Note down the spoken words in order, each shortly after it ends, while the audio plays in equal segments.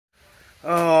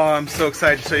Oh, I'm so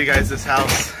excited to show you guys this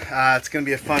house. It's going to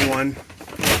be a fun one.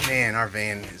 Man, our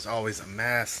van is always a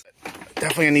mess.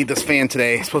 Definitely gonna need this fan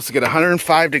today. It's supposed to get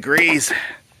 105 degrees.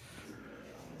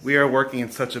 We are working in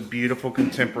such a beautiful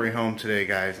contemporary home today,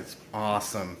 guys. It's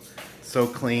awesome. So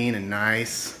clean and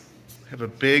nice. We have a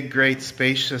big, great,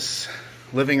 spacious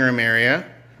living room area.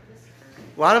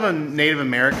 A lot of Native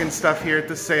American stuff here at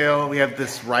the sale. We have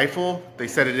this rifle. They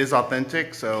said it is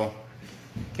authentic, so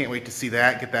can't wait to see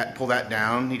that. Get that, pull that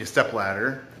down. Need a step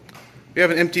ladder. We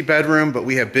have an empty bedroom, but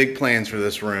we have big plans for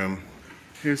this room.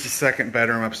 Here's the second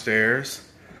bedroom upstairs.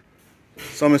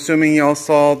 So I'm assuming y'all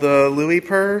saw the Louis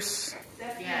purse?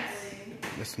 Yes.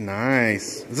 That's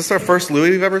nice. Is this our first Louis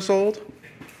we've ever sold?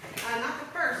 Not the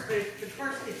first, but it's the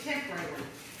first contemporary one.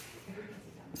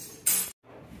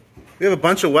 We have a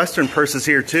bunch of Western purses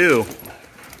here too.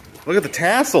 Look at the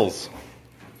tassels.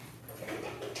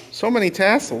 So many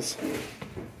tassels.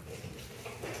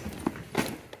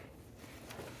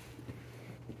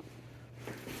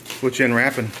 What you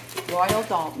unwrapping? Royal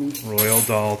Dalton. Royal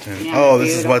Dalton. Yeah, oh, this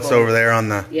beautiful. is what's over there on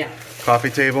the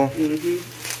coffee table?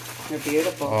 Mm-hmm. They're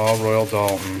beautiful. Oh, Royal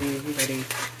Dalton. Mm-hmm. Pretty.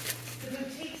 The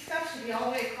boutique stuff should be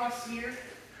all the way across here.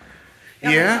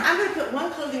 Yeah? I'm going to put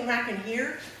one clothing rack in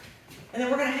here, and then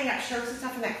we're going to hang out shirts and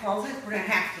stuff in that closet. We're going to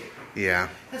have to. Yeah.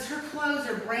 Because her clothes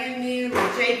are brand new,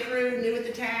 J. Crew, new with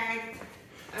the tag.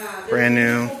 Brand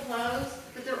new. Clothes,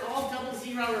 but they're all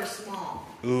 00 or small.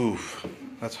 Oof.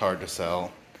 That's hard to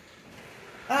sell.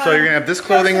 So you're going to have this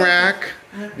clothing rack.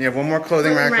 You have one more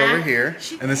clothing rack over here.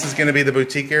 And this is going to be the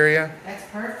boutique area. That's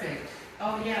perfect.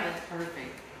 Oh, yeah, that's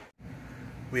perfect.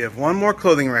 We have one more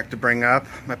clothing rack to bring up.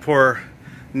 My poor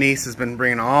niece has been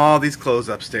bringing all these clothes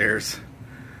upstairs.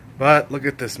 But look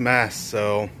at this mess.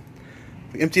 So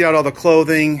we emptied out all the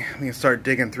clothing. We can start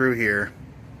digging through here.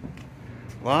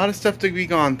 A lot of stuff to be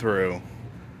gone through.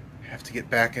 Have to get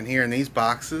back in here in these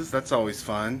boxes. That's always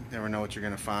fun. Never know what you're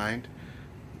going to find.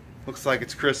 Looks like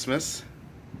it's Christmas.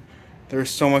 There's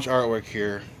so much artwork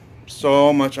here.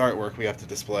 So much artwork we have to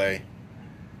display.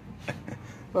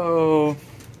 Oh.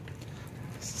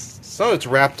 So it's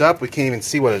wrapped up. We can't even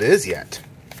see what it is yet.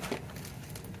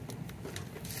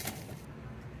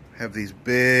 Have these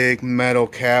big metal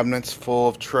cabinets full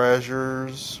of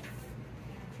treasures.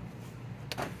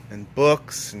 And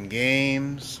books and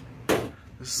games.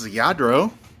 This is a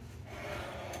Yadro.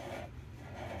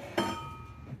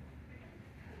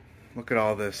 Look at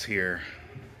all this here.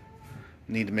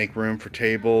 Need to make room for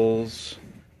tables.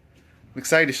 I'm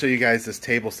excited to show you guys this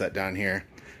table set down here.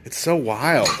 It's so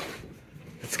wild.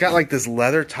 It's got like this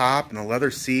leather top and the leather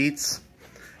seats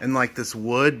and like this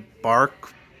wood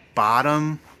bark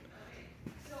bottom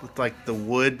with like the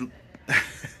wood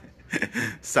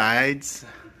sides.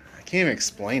 I can't even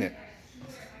explain it.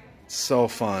 It's so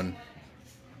fun.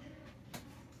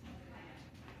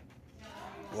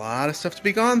 A lot of stuff to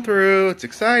be gone through. It's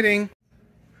exciting.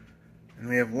 And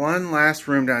we have one last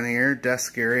room down here,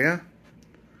 desk area.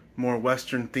 More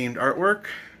Western themed artwork.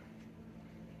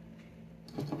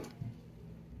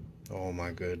 Oh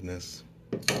my goodness.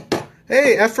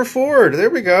 Hey, F for Ford. There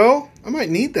we go. I might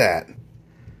need that.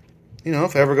 You know,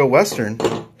 if I ever go Western.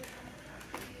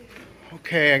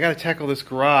 Okay, I gotta tackle this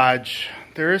garage.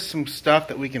 There is some stuff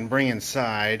that we can bring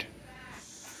inside.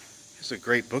 Here's a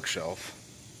great bookshelf.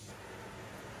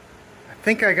 I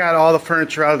think I got all the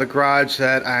furniture out of the garage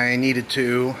that I needed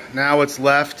to. Now what's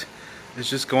left is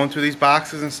just going through these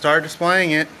boxes and start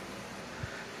displaying it.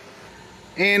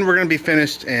 And we're going to be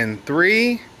finished in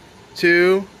 3,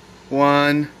 2,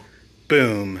 1,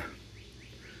 boom.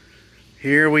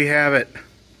 Here we have it.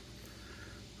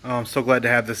 Oh, I'm so glad to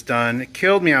have this done. It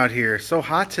killed me out here. So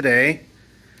hot today.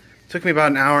 It took me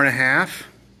about an hour and a half.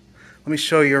 Let me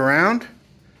show you around.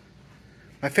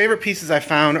 My favorite pieces I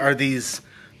found are these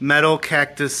metal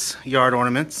cactus yard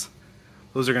ornaments.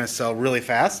 Those are going to sell really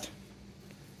fast.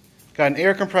 Got an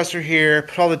air compressor here.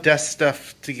 Put all the desk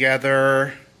stuff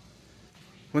together.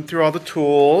 Went through all the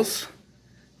tools.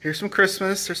 Here's some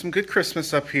Christmas. There's some good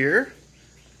Christmas up here.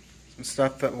 Some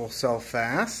stuff that will sell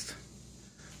fast.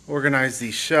 Organize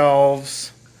these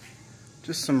shelves.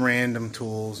 Just some random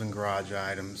tools and garage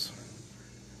items.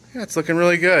 Yeah, it's looking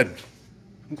really good.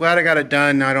 I'm glad I got it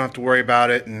done. Now I don't have to worry about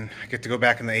it and I get to go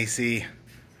back in the AC.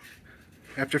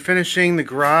 After finishing the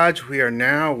garage, we are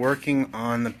now working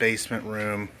on the basement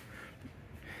room.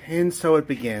 And so it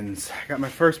begins. I got my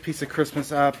first piece of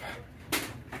Christmas up.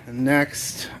 And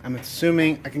next, I'm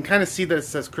assuming, I can kind of see that it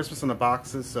says Christmas on the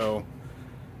boxes, so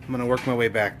I'm going to work my way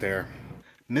back there.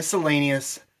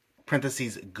 Miscellaneous,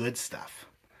 parentheses, good stuff.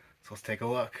 So let's take a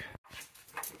look.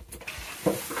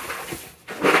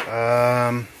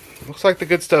 Looks like the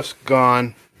good stuff's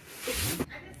gone.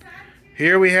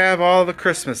 Here we have all the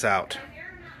Christmas out.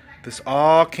 This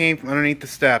all came from underneath the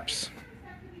steps.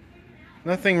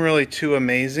 Nothing really too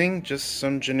amazing, just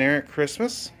some generic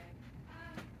Christmas.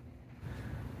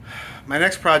 My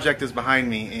next project is behind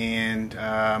me, and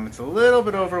it's a little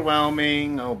bit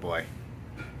overwhelming. Oh boy.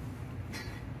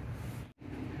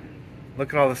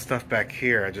 Look at all the stuff back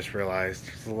here, I just realized.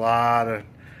 There's a lot of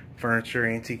furniture,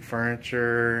 antique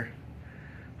furniture,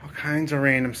 all kinds of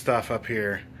random stuff up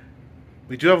here.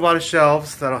 We do have a lot of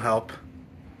shelves, that'll help.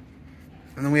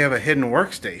 And then we have a hidden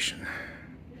workstation.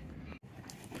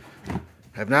 I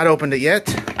have not opened it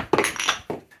yet.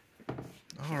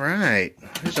 Alright,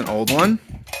 here's an old one.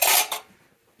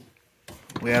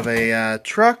 We have a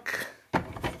truck.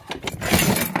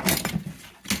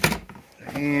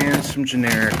 And some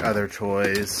generic other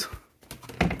toys.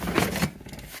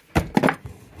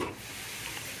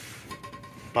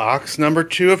 Box number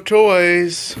 2 of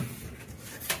toys.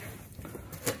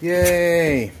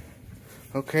 Yay!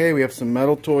 Okay, we have some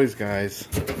metal toys, guys.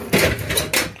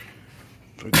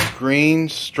 A green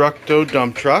Structo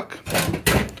dump truck.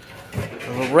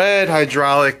 A red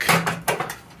hydraulic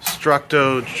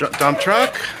Structo dump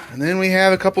truck. And then we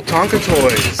have a couple Tonka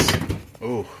toys.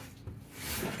 Oh.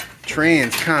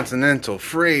 Transcontinental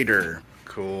freighter.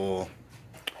 Cool.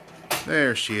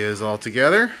 There she is all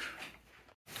together.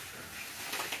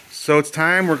 So it's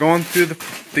time. We're going through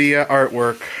the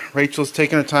artwork. Rachel's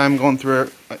taking her time going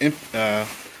through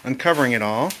uncovering it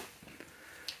all.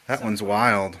 That one's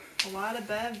wild. A lot of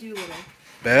Bev Doolittle.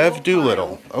 Bev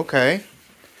Doolittle. Okay.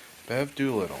 Bev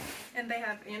Doolittle. And they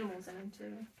have animals in them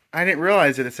too. I didn't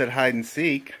realize that it said hide and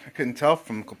seek. I couldn't tell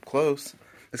from close.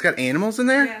 It's got animals in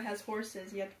there? Yeah, it has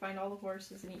horses. You have to find all the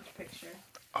horses in each picture.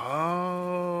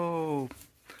 Oh.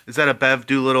 Is that a Bev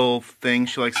Doolittle thing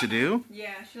she likes to do?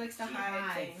 Yeah, she likes to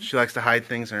hide things. She likes to hide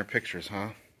things in her pictures, huh?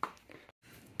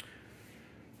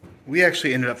 We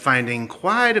actually ended up finding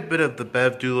quite a bit of the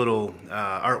Bev Doolittle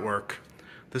artwork.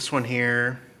 This one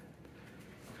here.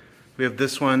 We have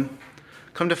this one.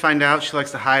 Come to find out, she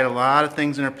likes to hide a lot of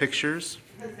things in her pictures.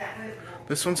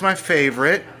 This one's my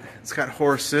favorite. It's got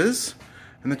horses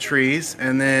and the trees,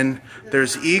 and then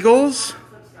there's eagles,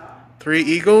 3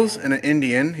 eagles and an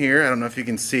Indian here. I don't know if you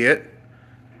can see it,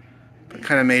 but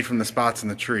kind of made from the spots in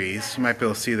the trees. You might be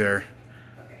able to see their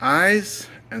eyes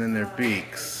and then their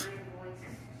beaks.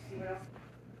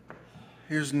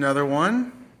 Here's another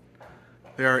one.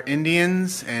 There are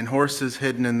Indians and horses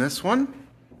hidden in this one.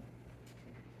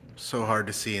 So hard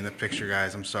to see in the picture,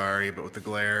 guys. I'm sorry, but with the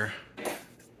glare.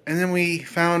 And then we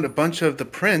found a bunch of the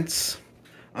prints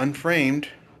unframed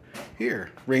here,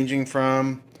 ranging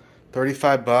from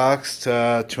 $35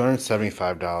 to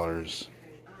 $275.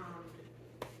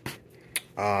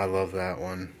 Oh, I love that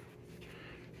one.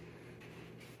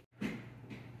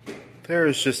 There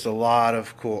is just a lot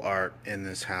of cool art in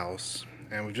this house,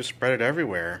 and we just spread it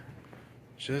everywhere.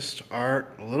 Just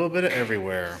art, a little bit of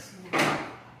everywhere.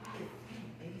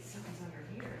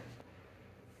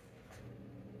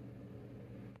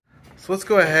 So let's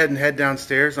go ahead and head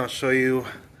downstairs. I'll show you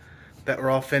that we're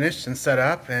all finished and set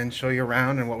up and show you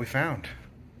around and what we found.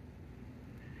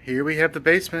 Here we have the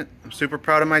basement. I'm super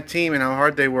proud of my team and how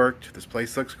hard they worked. This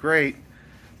place looks great.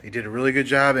 They did a really good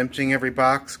job emptying every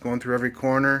box, going through every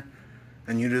corner,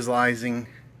 and utilizing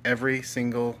every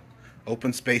single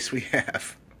open space we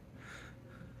have.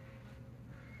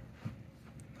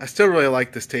 I still really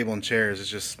like this table and chairs. It's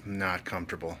just not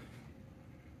comfortable.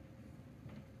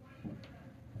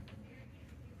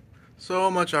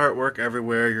 So much artwork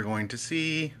everywhere you're going to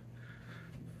see.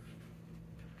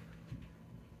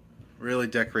 Really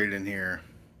decorated in here.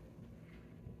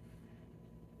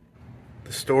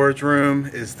 The storage room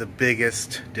is the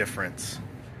biggest difference.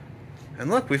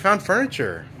 And look, we found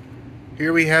furniture.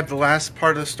 Here we have the last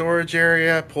part of the storage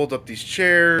area. Pulled up these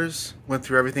chairs, went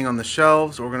through everything on the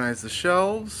shelves, organized the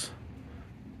shelves.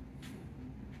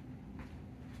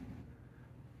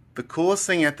 The coolest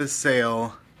thing at this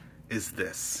sale is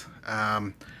this.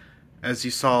 As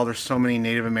you saw, there's so many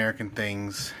Native American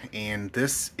things, and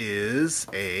this is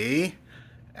a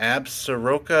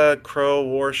Absaroka Crow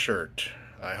war shirt.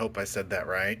 I hope I said that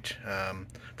right. From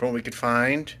what we could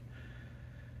find.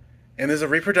 And there's a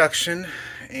reproduction,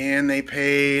 and they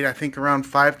paid, I think, around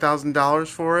 $5,000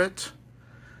 for it.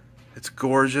 It's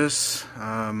gorgeous,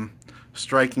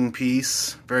 striking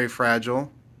piece, very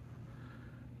fragile,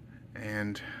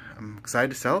 and I'm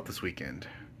excited to sell it this weekend.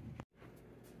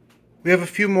 We have a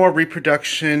few more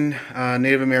reproduction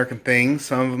Native American things.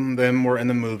 Some of them were in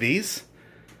the movies,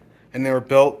 and they were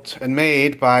built and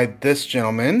made by this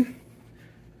gentleman.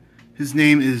 His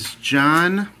name is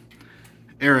John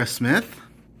Arrowsmith.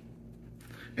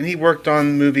 And he worked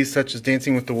on movies such as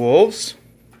Dancing with the Wolves.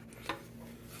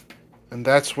 And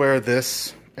that's where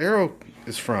this arrow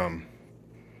is from.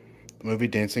 The movie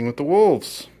Dancing with the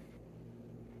Wolves.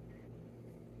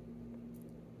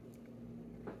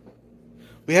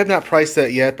 We have not priced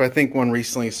that yet, but I think one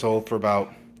recently sold for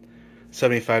about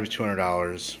 $75 to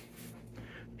 $200.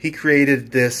 He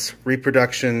created this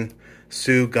reproduction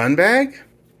Sue gun bag.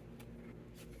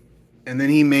 And then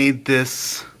he made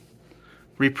this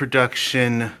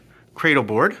reproduction cradle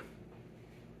board.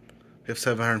 We have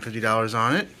 $750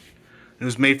 on it. It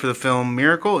was made for the film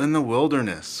Miracle in the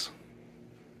Wilderness.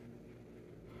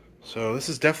 So this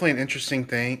is definitely an interesting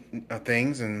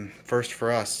things, and first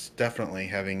for us, definitely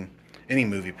having any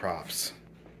movie props.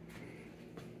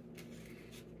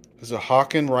 This is a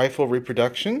Hawken rifle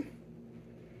reproduction.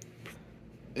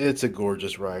 It's a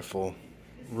gorgeous rifle.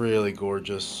 Really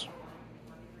gorgeous.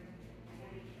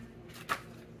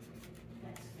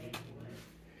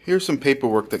 Here's some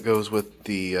paperwork that goes with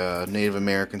the Native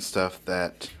American stuff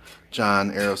that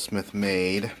John Aerosmith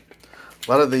made.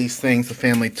 A lot of these things the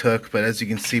family took, but as you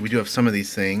can see, we do have some of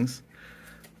these things.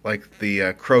 Like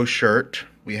the crow shirt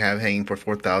we have hanging for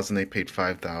 $4,000. They paid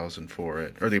 $5,000 for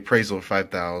it, or the appraisal of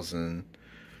 $5,000.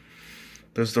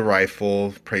 There's the rifle,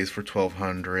 appraised for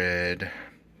 $1,200.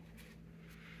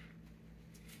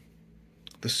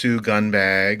 The Sue gun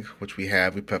bag, which we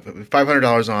have, we put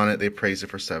 $500 on it. They appraised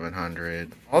it for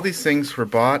 $700. All these things were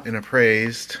bought and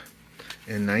appraised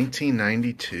in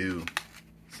 1992.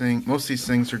 Most of these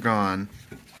things are gone.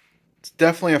 It's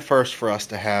definitely a first for us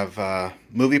to have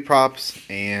movie props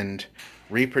and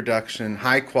reproduction,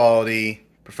 high quality,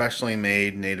 professionally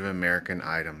made Native American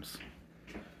items.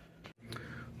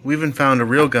 We even found a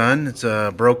real gun. It's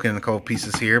broken in a couple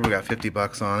pieces here. We got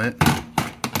 $50 on it.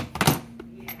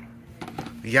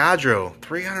 Yadro,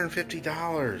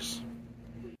 $350.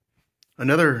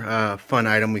 Another fun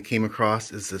item we came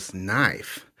across is this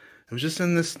knife. It was just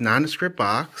in this nondescript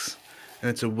box,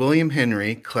 and it's a William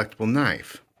Henry collectible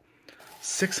knife.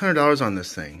 $600 on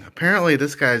this thing. Apparently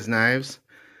this guy's knives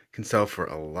can sell for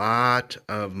a lot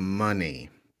of money.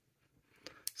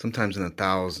 Sometimes in the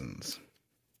thousands.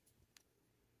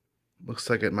 Looks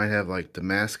like it might have like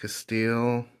Damascus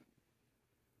steel.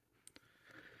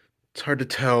 It's hard to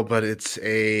tell, but it's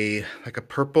like a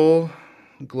purple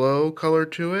glow color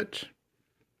to it.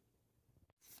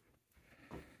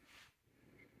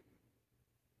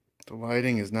 The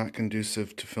lighting is not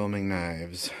conducive to filming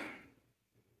knives.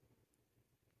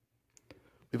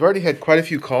 We've already had quite a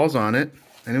few calls on it,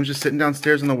 and it was just sitting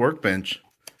downstairs on the workbench.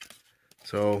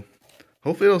 So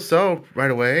hopefully it'll sell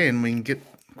right away and we can get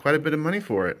quite a bit of money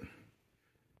for it.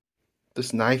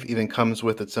 This knife even comes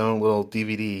with its own little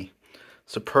DVD.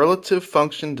 Superlative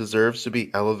function deserves to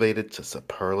be elevated to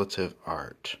superlative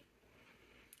art.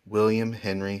 William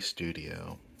Henry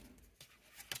Studio.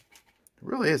 It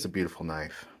really is a beautiful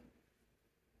knife.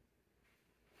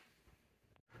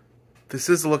 This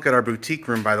is a look at our boutique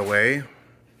room, by the way.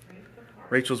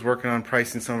 Rachel's working on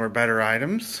pricing some of our better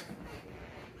items.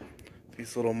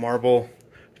 These little marble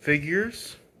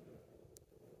figures.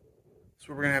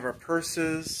 So we're going to have our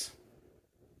purses.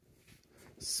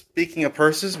 Speaking of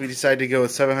purses, we decided to go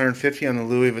with $750 on the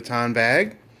Louis Vuitton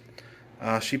bag.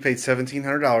 She paid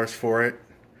 $1,700 for it.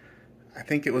 I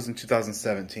think it was in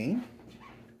 2017.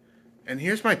 And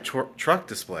here's my truck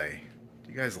display.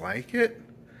 Do you guys like it?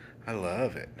 I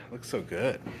love it. It looks so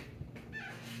good.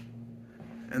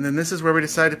 And then this is where we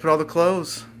decided to put all the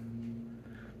clothes.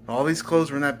 All these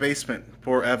clothes were in that basement.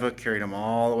 Poor Eva carried them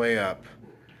all the way up.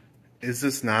 Is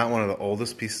this not one of the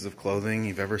oldest pieces of clothing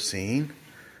you've ever seen?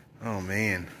 Oh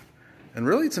man. And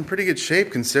really it's in pretty good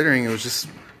shape considering it was just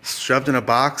shoved in a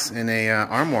box in a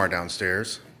armoire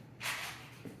downstairs.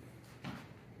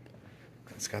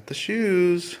 It's got the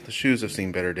shoes. The shoes have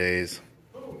seen better days.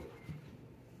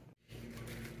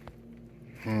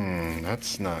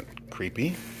 That's not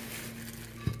creepy.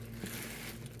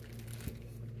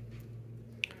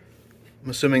 I'm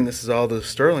assuming this is all the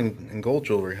sterling and gold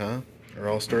jewelry, huh? Or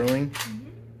all sterling? Mm-hmm.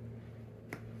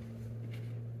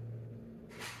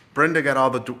 Brenda got all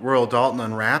the Royal Dalton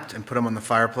unwrapped and put them on the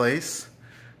fireplace.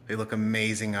 They look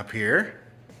amazing up here.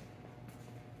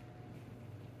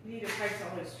 You need to price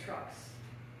all those trucks.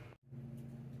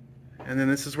 And then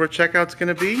this is where checkout's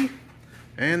going to be.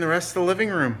 And the rest of the living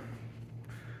room.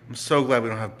 I'm so glad we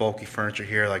don't have bulky furniture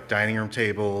here like dining room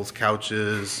tables,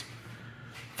 couches.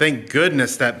 Thank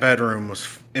goodness that bedroom was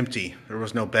empty. There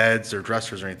was no beds or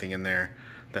dressers or anything in there.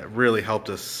 That really helped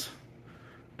us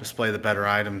display the better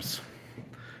items.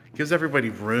 Gives everybody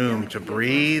room to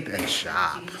breathe and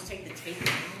shop.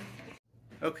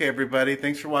 Okay, everybody,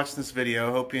 thanks for watching this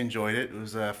video. Hope you enjoyed it. It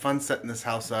was fun setting this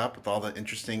house up with all the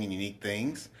interesting and unique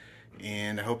things,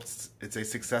 and I hope it's a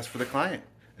success for the client.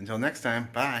 Until next time,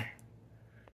 bye.